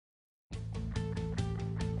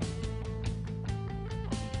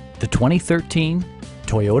The 2013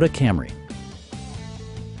 Toyota Camry.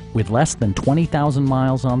 With less than 20,000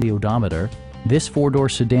 miles on the odometer, this four-door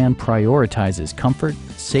sedan prioritizes comfort,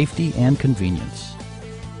 safety, and convenience.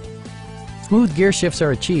 Smooth gear shifts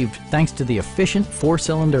are achieved thanks to the efficient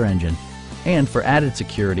four-cylinder engine. And for added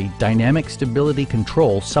security, dynamic stability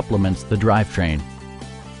control supplements the drivetrain.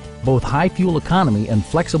 Both high fuel economy and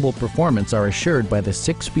flexible performance are assured by the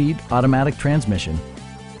 6-speed automatic transmission.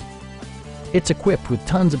 It's equipped with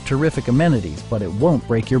tons of terrific amenities, but it won't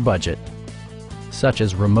break your budget, such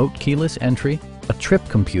as remote keyless entry, a trip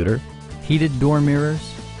computer, heated door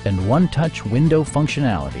mirrors, and one-touch window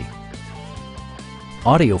functionality.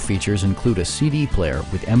 Audio features include a CD player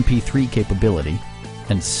with MP3 capability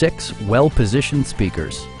and 6 well-positioned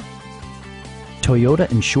speakers.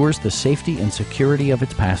 Toyota ensures the safety and security of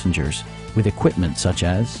its passengers with equipment such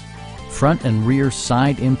as front and rear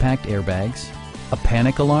side impact airbags, a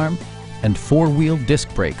panic alarm, and 4-wheel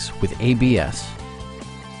disc brakes with ABS.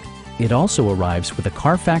 It also arrives with a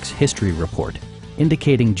Carfax history report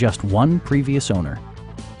indicating just one previous owner.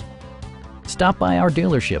 Stop by our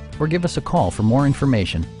dealership or give us a call for more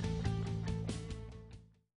information.